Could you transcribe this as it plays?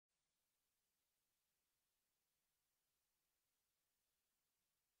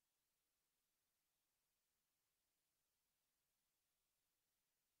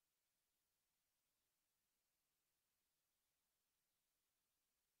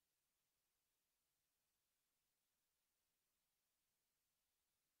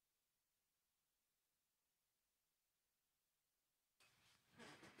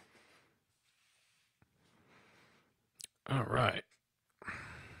All right.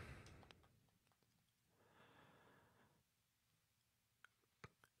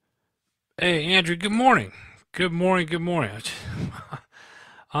 Hey, Andrew, good morning. Good morning, good morning.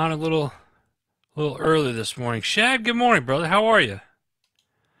 On a little early this morning. Shad, good morning, brother. How are you?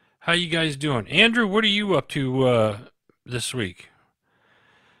 How you guys doing? Andrew, what are you up to this week?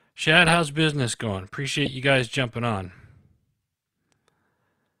 Shad, how's business going? Appreciate you guys jumping on.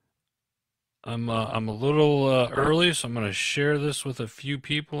 I'm a little early, so I'm going to share this with a few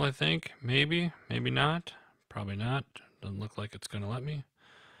people, I think. Maybe not. Probably not. Doesn't look like it's going to let me.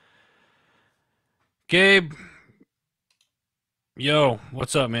 Gabe, yo,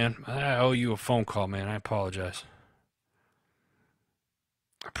 what's up, man? I owe you a phone call, man. I apologize.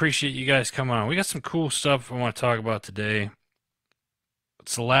 Appreciate you guys coming on. We got some cool stuff I want to talk about today.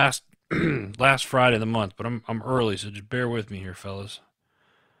 It's the last last Friday of the month, but I'm early, so just bear with me here, fellas.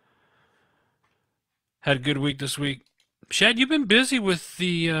 Had a good week this week. Shad, you've been busy with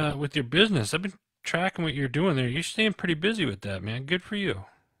your business. I've been tracking what you're doing there. You're staying pretty busy with that, man. Good for you.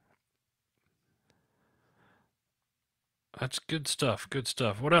 That's good stuff. Good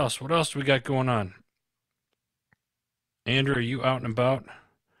stuff. What else? What else do we got going on? Andrew, are you out and about?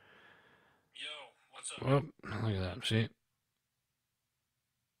 Yo, what's up? Oh, look at that. See,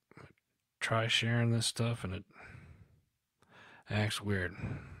 try sharing this stuff and it acts weird.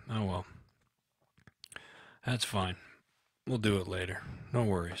 Oh well, that's fine. We'll do it later. No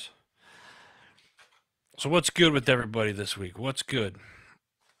worries. So what's good with everybody this week? What's good?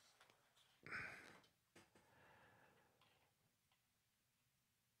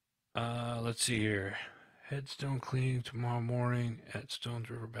 Let's see here. Headstone cleaning tomorrow morning at Stones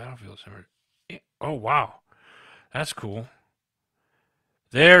River Battlefield Center. Oh wow, that's cool.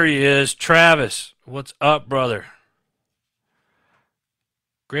 There he is, Travis. What's up, brother?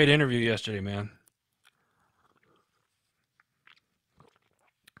 Great interview yesterday, man.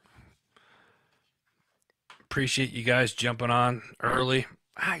 Appreciate you guys jumping on early.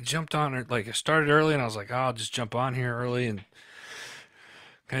 I jumped on like I started early, and I was like, oh, I'll just jump on here early and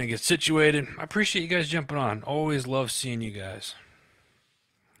kind of get situated. I appreciate you guys jumping on. Always love seeing you guys.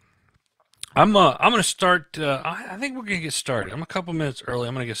 I'm gonna start. I think we're gonna get started. I'm a couple minutes early.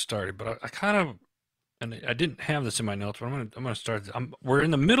 I'm gonna get started, but I kind of and I didn't have this in my notes, but I'm gonna start. We're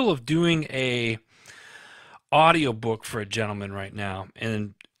in the middle of doing a audio book for a gentleman right now,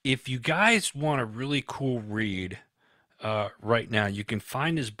 and if you guys want a really cool read, right now, you can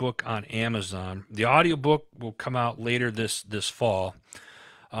find his book on Amazon. The audio book will come out later this fall,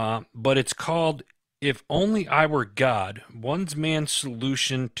 but it's called "If Only I Were God: One's Man's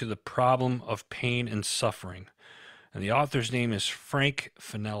Solution to the Problem of Pain and Suffering." And the author's name is Frank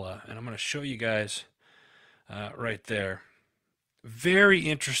Fenella, and I'm going to show you guys right there. Very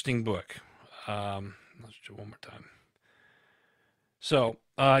interesting book. Let's do it one more time. So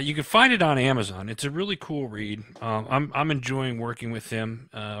you can find it on Amazon. It's a really cool read. I'm enjoying working with him.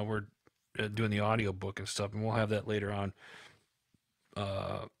 We're doing the audio book and stuff, and we'll have that later on.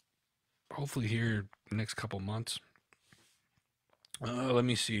 Uh, Hopefully here next couple months. Let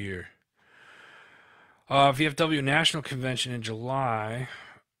me see here. VFW National Convention in July.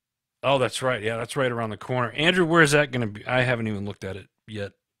 Oh, that's right. Yeah, that's right around the corner. Andrew, where is that going to be? I haven't even looked at it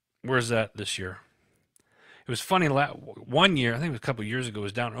yet. Where's that this year? It was funny. One year, I think it was a couple of years ago, it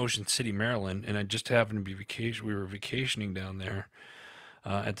was down in Ocean City, Maryland, and I just happened to be vacation. We were vacationing down there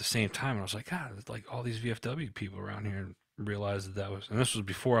at the same time, and I was like, God, it's like all these VFW people around here, and realized that was, and this was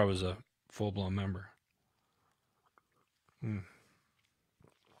before I was a full blown member. Hmm.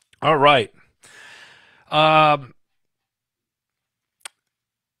 All right. Um,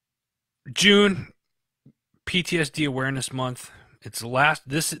 June PTSD Awareness Month. It's the last.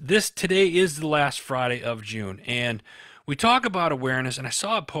 This today is the last Friday of June, and we talk about awareness. And I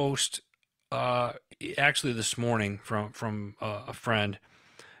saw a post uh, actually this morning from a friend,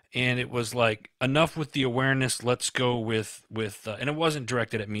 and it was like enough with the awareness. Let's go with, and it wasn't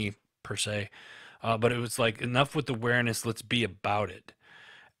directed at me per se, but it was like enough with awareness. Let's be about it,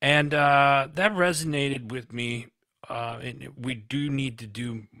 and that resonated with me. And we do need to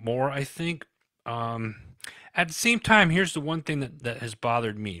do more, I think. Um, at the same time, here's the one thing that has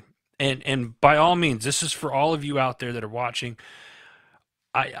bothered me. And by all means, this is for all of you out there that are watching.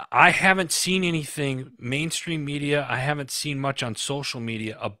 I haven't seen anything mainstream media. I haven't seen much on social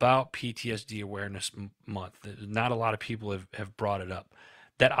media about PTSD Awareness Month. Not a lot of people have brought it up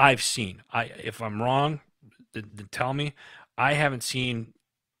that I've seen. If I'm wrong, then tell me. I haven't seen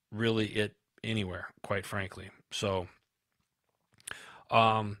really it anywhere, quite frankly.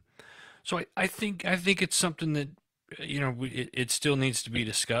 Um, so I think it's something that it still needs to be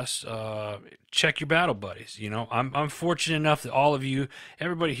discussed. Check your battle buddies. I'm fortunate enough that all of you,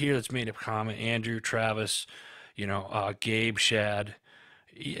 everybody here that's made a comment, Andrew, Travis, Gabe, Shad.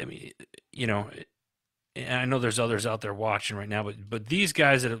 I mean, you know, and I know there's others out there watching right now, but these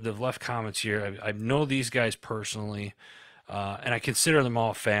guys that have left comments here, I know these guys personally, and I consider them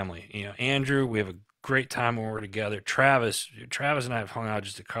all family. Andrew, we have a great time when we're together. Travis and I have hung out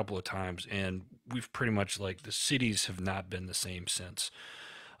just a couple of times, and we've pretty much like the cities have not been the same since.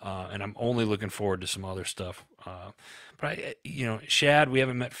 And I'm only looking forward to some other stuff. Shad, we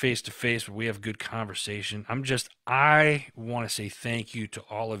haven't met face to face, but we have good conversation. I want to say thank you to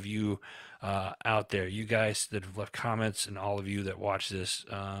all of you out there, you guys that have left comments, and all of you that watch this.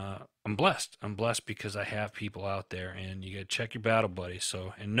 I'm blessed. I'm blessed because I have people out there, and you got to check your battle buddies.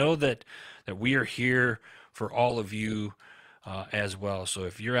 So, and know that we are here for all of you as well. So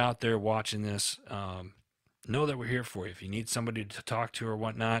if you're out there watching this, know that we're here for you. If you need somebody to talk to or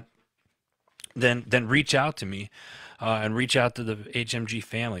whatnot, then reach out to me and reach out to the HMG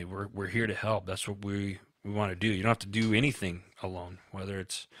family. We're here to help. That's what we want to do. You don't have to do anything alone, whether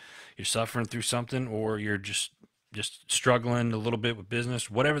it's you're suffering through something or you're just struggling a little bit with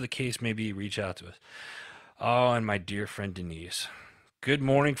business, whatever the case may be, reach out to us. Oh, and my dear friend Denise, good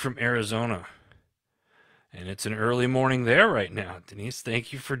morning from Arizona. And it's an early morning there right now. Denise,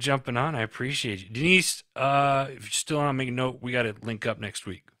 thank you for jumping on. I appreciate you. Denise, if you're still on, make a note. We got to link up next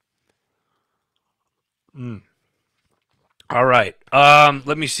week. All right.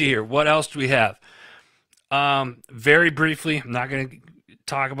 Let me see here. What else do we have? Very briefly, I'm not going to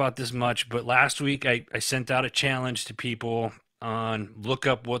talk about this much, but last week I sent out a challenge to people on look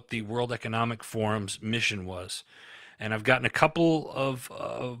up what the World Economic Forum's mission was. And I've gotten a couple of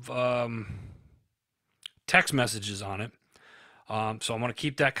text messages on it. So I want to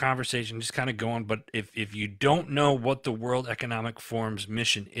keep that conversation just kind of going. But if you don't know what the World Economic Forum's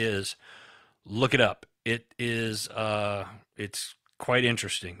mission is, look it up. It's quite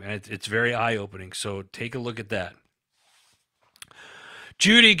interesting, and it's very eye-opening. So take a look at that.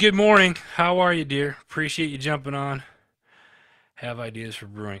 Judy, good morning. How are you, dear? Appreciate you jumping on. Have ideas for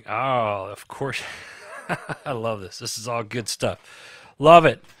brewing. Oh, of course. I love this. This is all good stuff. Love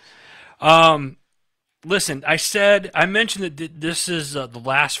it. Listen, I mentioned that this is the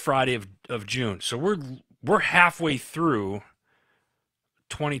last Friday of June, so we're halfway through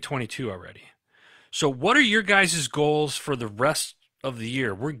 2022 already. So what are your guys' goals for the rest of the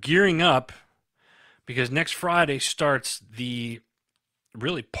year? We're gearing up because next Friday starts the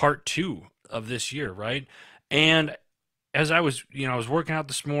really part 2 of this year, right? And as I was working out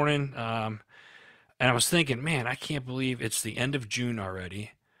this morning, and I was thinking, man, I can't believe it's the end of June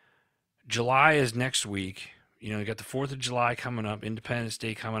already. July is next week. You got the 4th of July coming up, Independence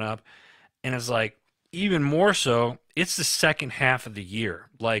Day coming up. And it's like, even more so, it's the second half of the year.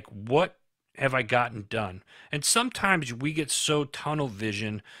 Like, what have I gotten done? And sometimes we get so tunnel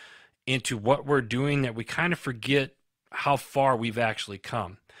vision into what we're doing that we kind of forget how far we've actually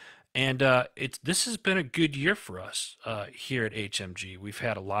come. And this has been a good year for us here at HMG. We've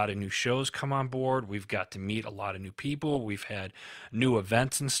had a lot of new shows come on board. We've got to meet a lot of new people. We've had new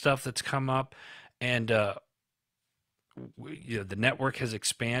events and stuff that's come up, and the network has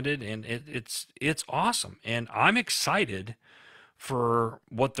expanded, and it's awesome. And I'm excited for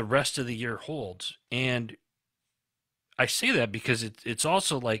what the rest of the year holds. And I say that because it's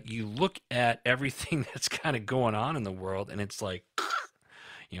also like you look at everything that's kind of going on in the world, and it's like,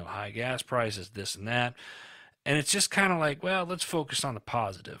 high gas prices, this and that. And it's just kind of like, well, let's focus on the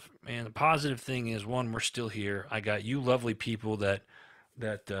positive. And the positive thing is, one, we're still here. I got you lovely people that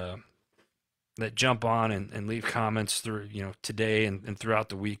jump on and leave comments through, today and throughout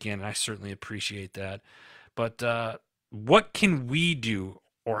the weekend. I certainly appreciate that. But what can we do,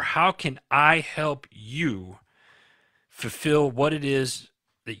 or how can I help you fulfill what it is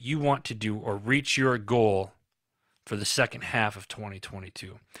that you want to do or reach your goal for the second half of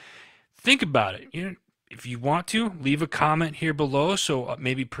 2022? Think about it. If you want to, leave a comment here below so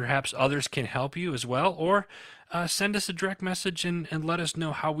maybe perhaps others can help you as well, or send us a direct message and let us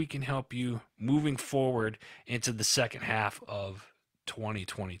know how we can help you moving forward into the second half of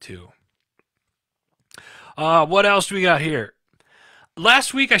 2022. What else do we got here?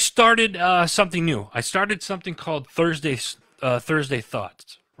 Last week I started something new. I started something called Thursday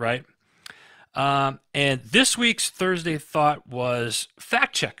Thoughts, right? And this week's Thursday Thought was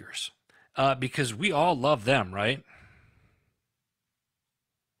fact checkers, because we all love them, right?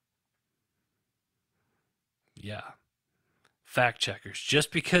 Yeah, fact checkers.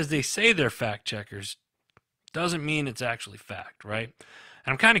 Just because they say they're fact checkers doesn't mean it's actually fact, right?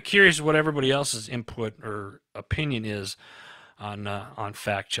 And I'm kind of curious what everybody else's input or opinion is on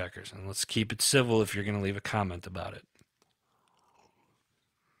fact checkers. And let's keep it civil if you're going to leave a comment about it.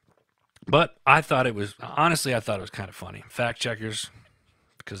 But I thought it was honestly, I thought it was kind of funny. Fact checkers,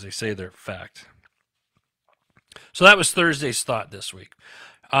 because they say they're fact. So that was Thursday's thought this week.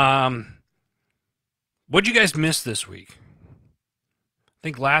 What'd you guys miss this week? I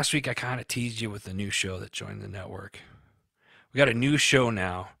think last week I kind of teased you with a new show that joined the network. We got a new show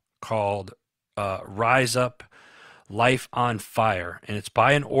now called Rise Up Life on Fire, and it's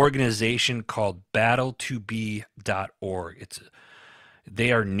by an organization called battle2be.org.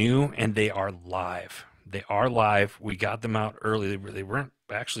 They are new and they are live. They are live. We got them out early. They weren't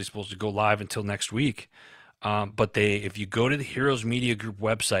actually supposed to go live until next week. But if you go to the Heroes Media Group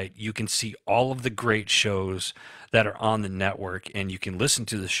website, you can see all of the great shows that are on the network, and you can listen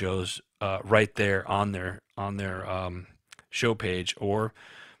to the shows right there on their show page, or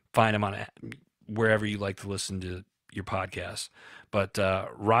find them on wherever you like to listen to your podcast. But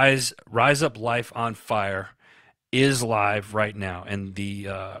Rise Up Life on Fire is live right now, and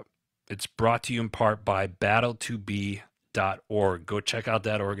it's brought to you in part by battle2be.org. Go check out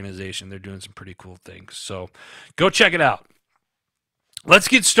that organization. They're doing some pretty cool things. So go check it out. Let's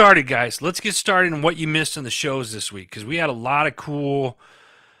get started, guys. Let's get started on what you missed on the shows this week, because we had a lot of cool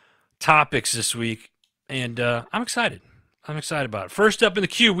topics this week, and I'm excited. I'm excited about it. First up in the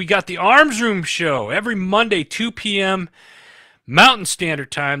queue, we got the Arms Room Show every Monday, 2 p.m. Mountain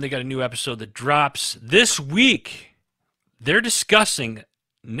Standard Time. They got a new episode that drops this week. They're discussing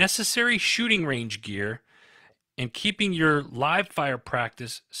necessary shooting range gear and keeping your live fire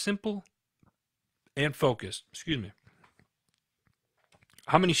practice simple and focused. Excuse me.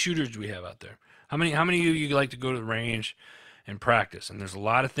 How many shooters do we have out there? How many of you like to go to the range and practice? And there's a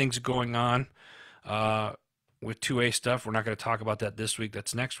lot of things going on with 2A stuff. We're not going to talk about that this week.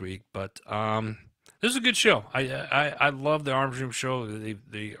 That's next week. But this is a good show. I love the Arms Room Show.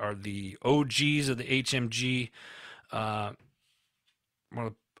 They are the OGs of the HMG, one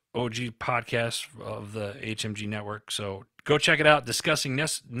of the OG podcasts of the HMG network. So go check it out. Discussing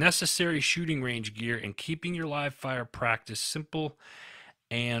necessary shooting range gear and keeping your live fire practice simple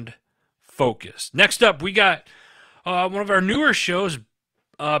and focused. Next up, we got one of our newer shows,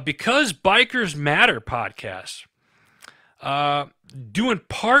 Because Bikers Matter podcast. Doing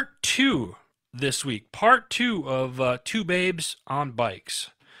part 2 this week. Part 2 of Two Babes on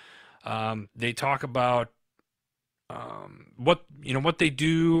Bikes. They talk about what they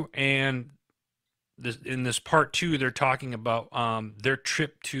do, and in this part 2, they're talking about their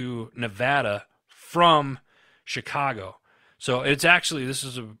trip to Nevada from Chicago. So this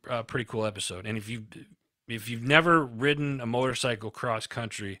is a pretty cool episode. And if you've never ridden a motorcycle cross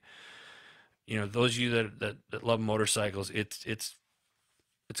country, those of you that love motorcycles, it's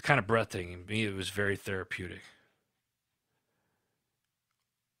kind of breathtaking. To me, it was very therapeutic.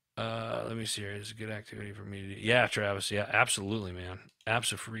 Let me see here. It's a good activity for me to do. Yeah, Travis. Yeah, absolutely, man.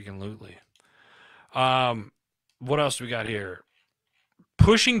 Absolutely. What else do we got here?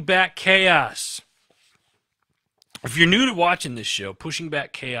 Pushing Back Chaos. If you're new to watching this show, Pushing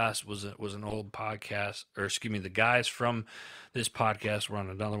Back Chaos was an old podcast, or excuse me, the guys from this podcast were on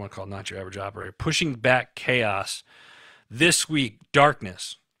another one called Not Your Average Operator. Pushing Back Chaos. This week,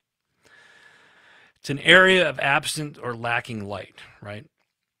 darkness. It's an area of absent or lacking light, right?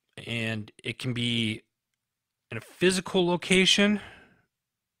 And it can be in a physical location.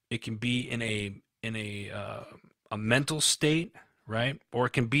 It can be in a mental state, right? Or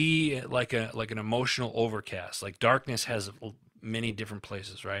it can be like an emotional overcast. Like darkness has many different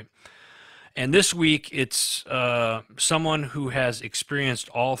places, right? And this week, it's someone who has experienced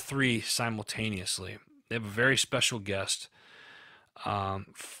all three simultaneously. They have a very special guest,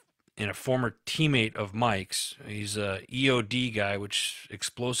 and a former teammate of Mike's. He's a EOD guy, which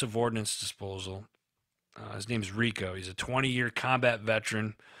Explosive Ordnance Disposal. His name's Rico. He's a 20-year combat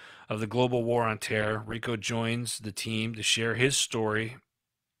veteran of the global war on terror. Rico joins the team to share his story,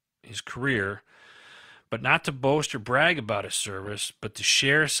 his career, but not to boast or brag about his service, but to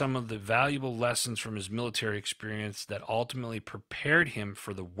share some of the valuable lessons from his military experience that ultimately prepared him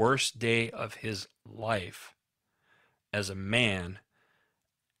for the worst day of his life as a man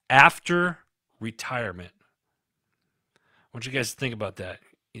after retirement. I want you guys to think about that.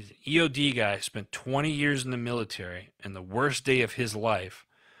 He's an EOD guy, spent 20 years in the military, and the worst day of his life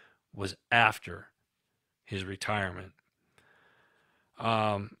was after his retirement.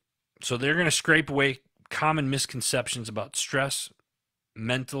 So they're going to scrape away common misconceptions about stress,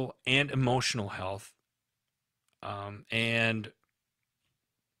 mental, and emotional health. And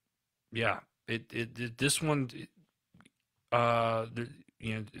yeah, this one,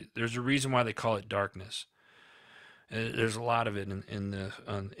 there's a reason why they call it darkness. There's a lot of it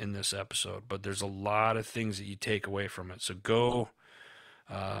in this episode, but there's a lot of things that you take away from it. So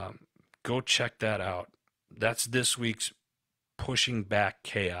uh, go check that out. That's this week's Pushing Back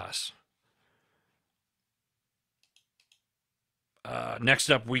Chaos.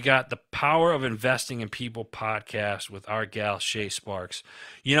 Next up, we got the Power of Investing in People podcast with our gal Shay Sparks.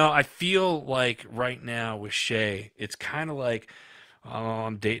 I feel like right now with Shay, it's kind of like, oh,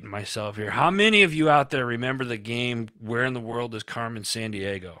 I'm dating myself here. How many of you out there remember the game Where in the World is Carmen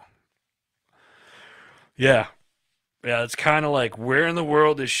Sandiego? Yeah. Yeah, it's kind of like Where in the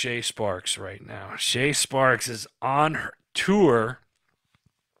World is Shay Sparks right now? Shay Sparks is on her tour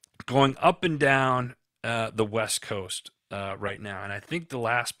going up and down the West Coast right now. And I think the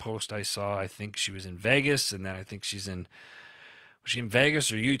last post I saw, I think she was in Vegas, and then I think was she in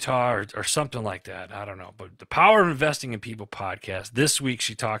Vegas or Utah or something like that? I don't know. But the Power of Investing in People podcast. This week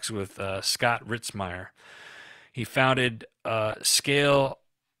she talks with Scott Ritzmeyer. He founded Scale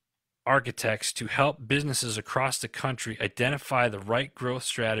Architects to help businesses across the country identify the right growth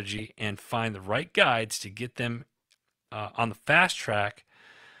strategy and find the right guides to get them on the fast track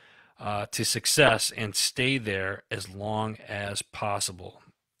to success and stay there as long as possible.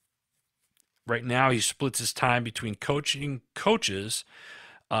 Right now, he splits his time between coaching coaches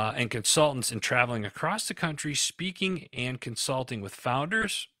and consultants and traveling across the country, speaking and consulting with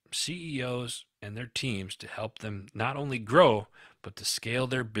founders, CEOs, and their teams to help them not only grow, but to scale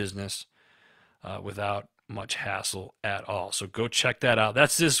their business without much hassle at all. So go check that out.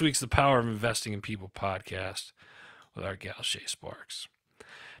 That's this week's The Power of Investing in People podcast with our gal Shay Sparks.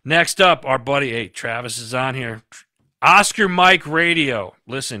 Next up, our buddy, hey, Travis is on here. Oscar Mike Radio.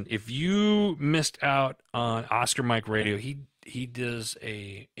 Listen, if you missed out on Oscar Mike Radio, he does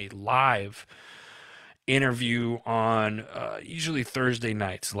a live interview on usually Thursday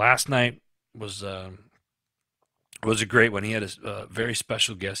nights. Last night was a great one. He had a very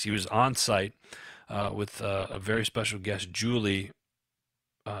special guest. He was on site with a very special guest, Julie,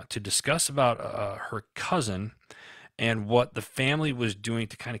 to discuss about her cousin and what the family was doing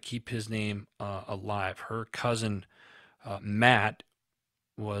to kind of keep his name alive. Her cousin, Matt,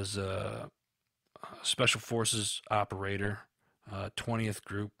 was a Special Forces operator, 20th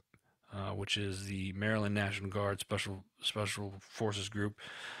Group, which is the Maryland National Guard Special Forces group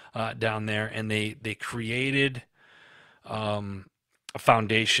down there. And they created a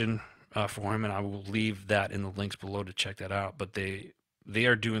foundation for him, and I will leave that in the links below to check that out. But they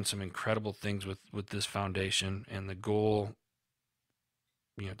are doing some incredible things with this foundation, and the goal,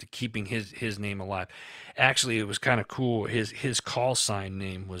 to keeping his name alive. Actually, it was kind of cool. His call sign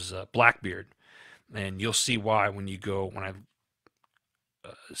name was Blackbeard, and you'll see why when I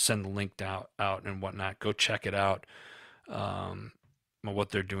send the link out and whatnot. Go check it out. What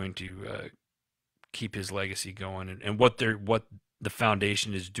they're doing to keep his legacy going, and what the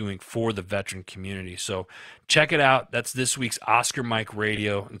foundation is doing for the veteran community. So check it out. That's this week's Oscar Mike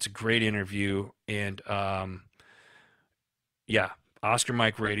Radio. It's a great interview. And Oscar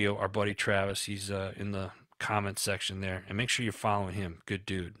Mike Radio, our buddy Travis, he's in the comments section there. And make sure you're following him. Good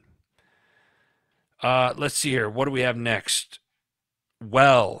dude. Let's see here. What do we have next?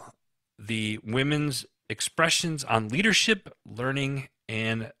 Well, the women's expressions on leadership, learning,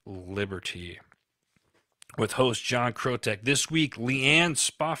 and liberty, with host John Krotek. This week, Leanne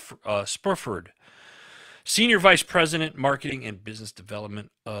Spurford, Senior Vice President, Marketing and Business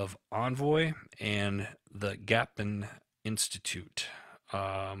Development of Envoy and the Gapin Institute.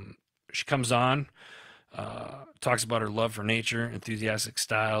 She comes on, talks about her love for nature, enthusiastic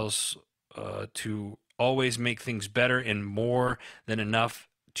styles to always make things better and more than enough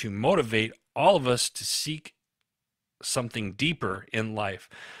to motivate all of us to seek something deeper in life.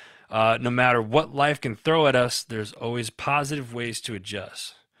 No matter what life can throw at us, there's always positive ways to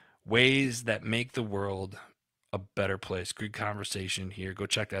adjust, ways that make the world a better place. Good conversation here. Go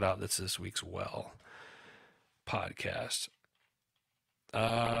check that out. That's this week's podcast.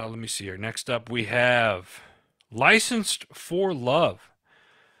 Let me see here. Next up, we have Licensed for Love.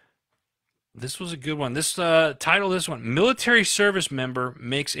 This was a good one. This title, this one, Military Service Member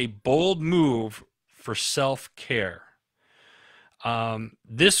Makes a Bold Move for Self-Care.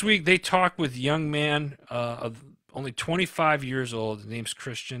 This week they talked with a young man of only 25 years old. His name's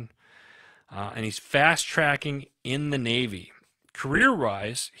Christian, and he's fast tracking in the Navy.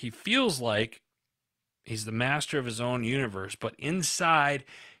 Career-wise, he feels like he's the master of his own universe, but inside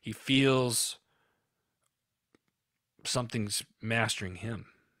he feels something's mastering him.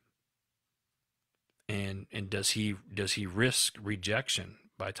 And does he risk rejection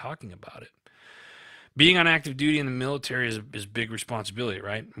by talking about it? Being on active duty in the military is big responsibility,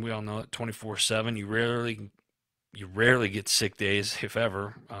 right? We all know it. 24/7. You rarely get sick days, if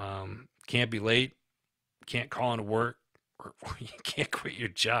ever. Can't be late. Can't call into work, or you can't quit your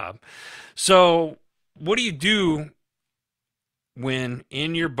job. So, what do you do when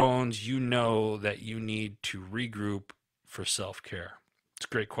in your bones you know that you need to regroup for self care? It's a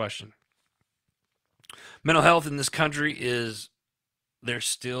great question. Mental health in this country is there's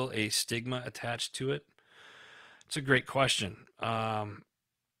still a stigma attached to it. It's a great question. A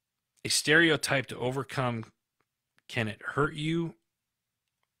stereotype to overcome, can it hurt you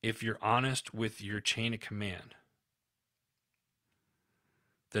if you're honest with your chain of command?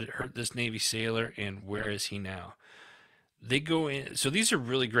 Did it hurt this Navy sailor, and where is he now? They go in. So these are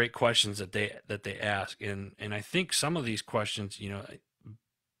really great questions that they ask, and I think some of these questions,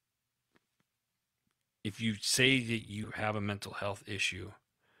 if you say that you have a mental health issue,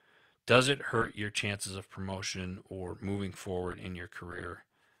 does it hurt your chances of promotion or moving forward in your career?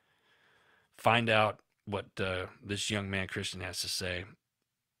 Find out what this young man Christian has to say,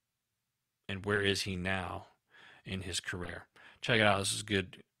 and where is he now in his career. Check it out. This is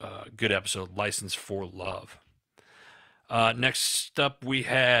good. Good episode. License for Love. Next up, we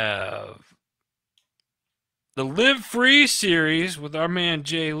have the Live Free series with our man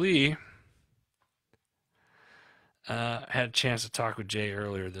Jay Lee. Had a chance to talk with Jay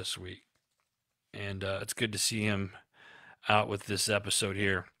earlier this week, and it's good to see him out with this episode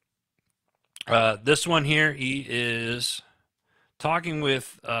here. This one here, he is talking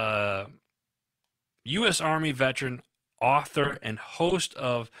with U.S. Army veteran, author, and host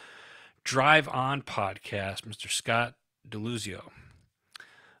of Drive On podcast, Mr. Scott DeLuzio.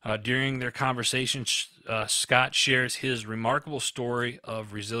 During their conversation, Scott shares his remarkable story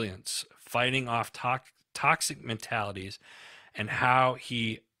of resilience, fighting off toxic mentalities, and how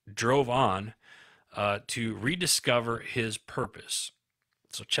he drove on to rediscover his purpose.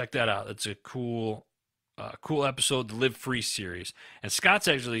 So check that out. It's a cool episode, the Live Free series. And Scott's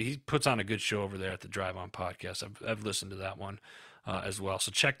he puts on a good show over there at the Drive On podcast. I've listened to that one as well.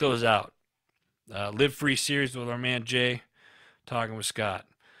 So check those out. Live Free series with our man Jay, talking with Scott.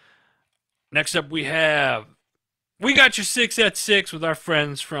 Next up, we got your 6 at 6 with our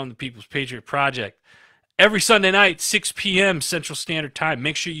friends from the People's Patriot Project. Every Sunday night, 6 p.m. Central Standard Time.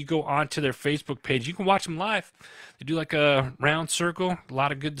 Make sure you go onto their Facebook page. You can watch them live. They do like a round circle, a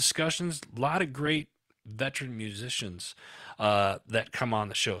lot of good discussions, a lot of great veteran musicians that come on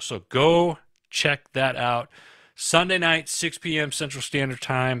the show. So go check that out. Sunday night, 6 p.m. Central Standard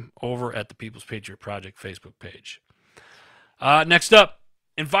Time over at the People's Patriot Project Facebook page. Next up,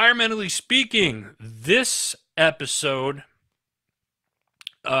 environmentally speaking, this episode,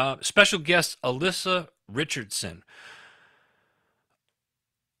 special guest Alyssa Richardson.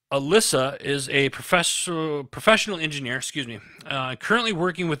 Alyssa is a professional engineer, currently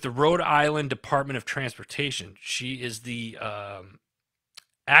working with the Rhode Island Department of Transportation. She is the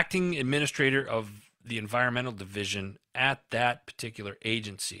acting administrator of the environmental division at that particular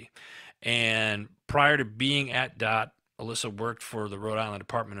agency. And prior to being at DOT, Alyssa worked for the Rhode Island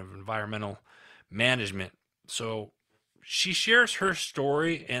Department of Environmental Management. So she shares her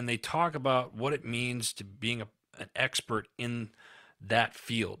story, and they talk about what it means to being an expert in that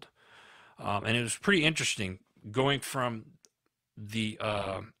field. And it was pretty interesting going from the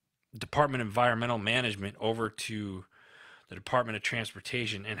Department of Environmental Management over to the Department of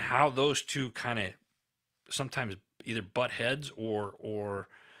Transportation, and how those two kind of sometimes either butt heads or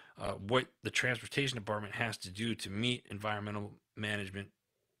what the Transportation Department has to do to meet environmental management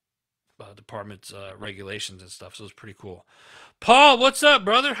department's regulations and stuff. So it's pretty cool. Paul, what's up,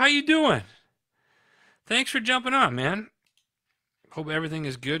 brother? How you doing? Thanks for jumping on, man. Hope everything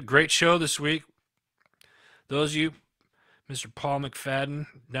is good. Great show this week. Those of you, Mr. Paul McFadden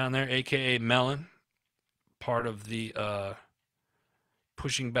down there, a.k.a. Melon, part of the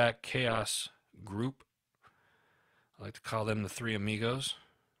Pushing Back Chaos group. I like to call them the Three Amigos.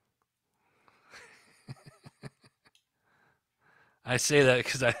 I say that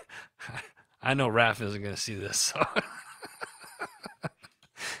because I know Raph isn't going to see this. So.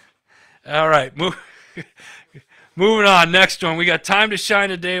 All right, moving on. Next one, we got Time to Shine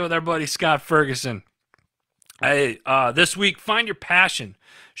today with our buddy Scott Ferguson. Hey, this week, find your passion,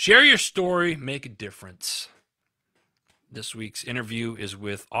 share your story, make a difference. This week's interview is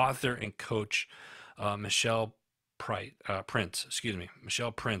with author and coach Michelle Prince.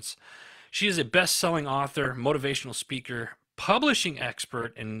 Michelle Prince. She is a best-selling author, motivational speaker, publishing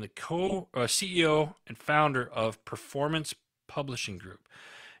expert, and the CEO and founder of Performance Publishing Group,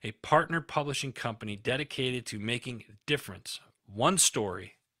 a partner publishing company dedicated to making a difference, one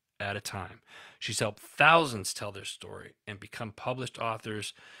story at a time. She's helped thousands tell their story and become published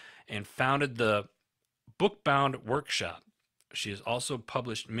authors and founded the Bookbound Workshop. She has also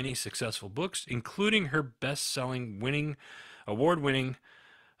published many successful books, including her award-winning,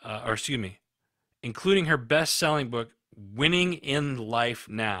 including her best-selling book, Winning in Life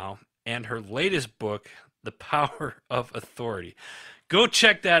Now, and her latest book, The Power of Authority. Go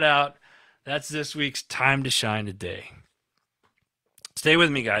check that out. That's this week's Time to Shine today. Stay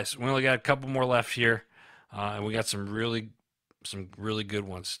with me, guys. We only got a couple more left here, and we got some really good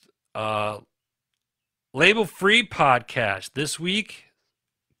ones. Label Free podcast this week.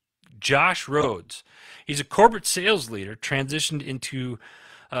 Josh Rhodes. He's a corporate sales leader, transitioned into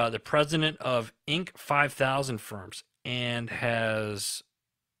the president of Inc. 5000 firms, and has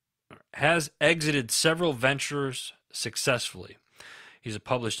exited several ventures successfully. He's a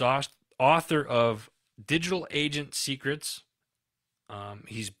published author of Digital Agent Secrets.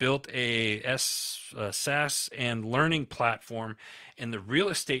 He's built a SaaS and learning platform in the real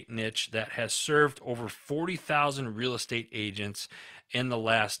estate niche that has served over 40,000 real estate agents in the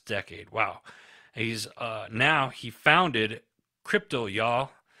last decade. Wow. He's now he founded Crypto,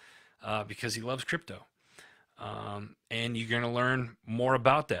 y'all, because he loves crypto. And you're going to learn more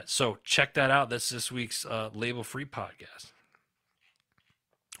about that. So check that out. That's this week's Label Free podcast.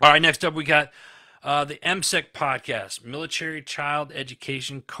 All right, next up we got the MSEC podcast, Military Child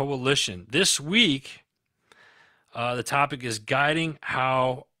Education Coalition. This week, the topic is guiding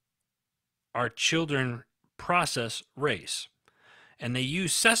how our children process race. And they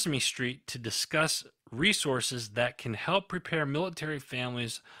use Sesame Street to discuss resources that can help prepare military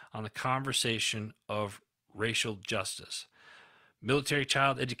families on the conversation of racial justice. Military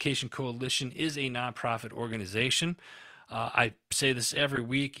Child Education Coalition is a nonprofit organization. I say this every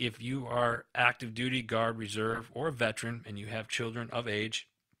week. If you are active duty, Guard, Reserve, or a veteran, and you have children of age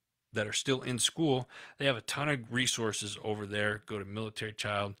that are still in school, they have a ton of resources over there. Go to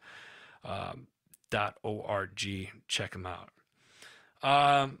militarychild.org. Check them out.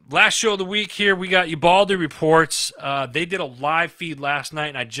 Last show of the week here, we got Ubaldi Reports. They did a live feed last night,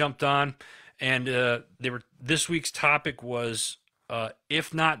 and I jumped on. And this week's topic was,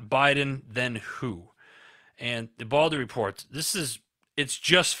 if not Biden, then who? And the Baldy Reports, it's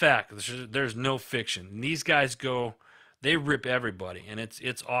just fact. There's no fiction. And these guys they rip everybody, and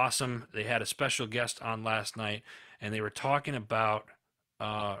it's awesome. They had a special guest on last night, and they were talking about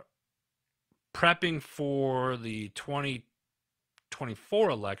prepping for the 2024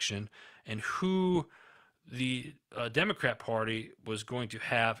 election and who the Democrat Party was going to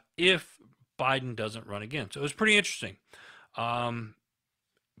have if Biden doesn't run again. So it was pretty interesting.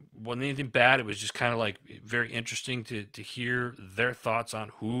 Wasn't anything bad. It was just kind of like very interesting to hear their thoughts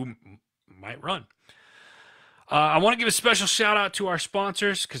on who might run. I want to give a special shout out to our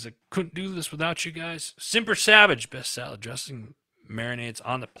sponsors because I couldn't do this without you guys. Simper Savage, best salad dressing marinades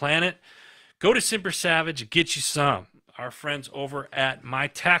on the planet. Go to Simper Savage and get you some. Our friends over at My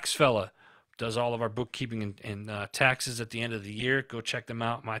Tax Fella does all of our bookkeeping and taxes at the end of the year. Go check them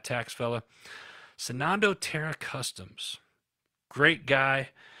out, My Tax Fella. Sanando Terra Customs. Great guy.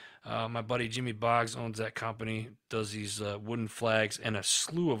 My buddy Jimmy Boggs owns that company, does these wooden flags and a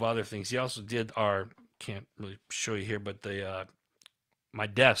slew of other things. He also did can't really show you here, but my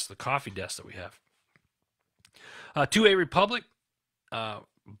desk, the coffee desk that we have. 2A Republic,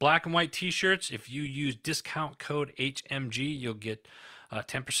 black and white t-shirts. If you use discount code HMG, you'll get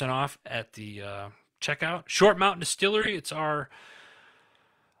 10% off at the checkout. Short Mountain Distillery, it's our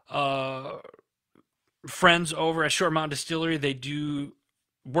friends over at Short Mountain Distillery. They do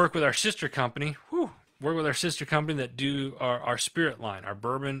work with our sister company. That do our spirit line, our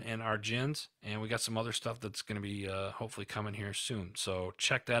bourbon and our gins, and we got some other stuff that's going to be hopefully coming here soon. So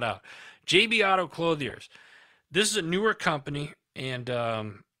check that out. JB Auto Clothiers. This is a newer company, and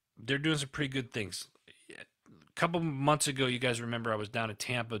they're doing some pretty good things. A couple months ago, you guys remember I was down in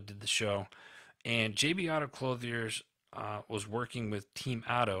Tampa, did the show, and JB Auto Clothiers was working with Team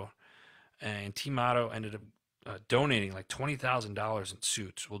Auto, and Team Auto ended up donating like $20,000 in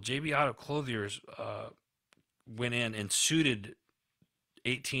suits. Well, JB Auto Clothiers went in and suited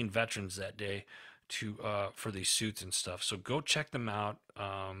 18 veterans that day for these suits and stuff. So go check them out.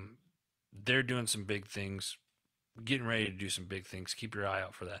 They're doing some big things, getting ready to do some big things. Keep your eye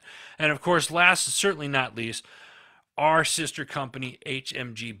out for that. And of course, last but certainly not least, our sister company,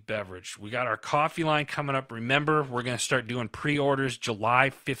 HMG Beverage. We got our coffee line coming up. Remember, we're going to start doing pre-orders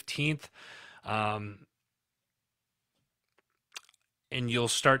July 15th. And you'll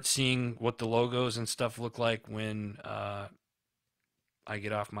start seeing what the logos and stuff look like when I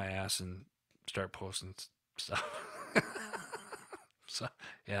get off my ass and start posting stuff. So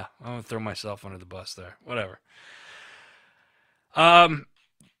yeah, I'm gonna throw myself under the bus there. Whatever. Um,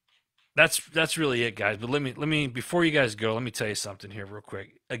 that's really it, guys. But let me before you guys go, let me tell you something here real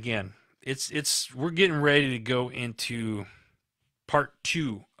quick. Again, it's we're getting ready to go into part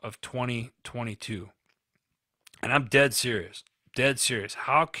 2 of 2022, and I'm dead serious, dead serious.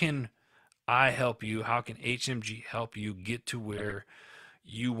 How can I help you? How can HMG help you get to where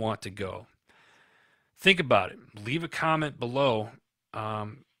you want to go? Think about it. Leave a comment below,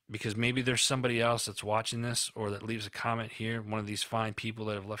 because maybe there's somebody else that's watching this or that leaves a comment here. One of these fine people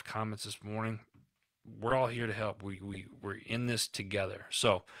that have left comments this morning. We're all here to help. We're in this together.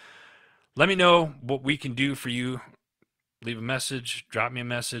 So let me know what we can do for you. Leave a message, drop me a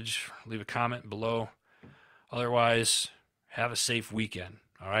message, leave a comment below. Otherwise, have a safe weekend.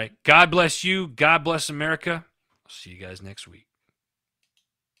 All right. God bless you. God bless America. I'll see you guys next week.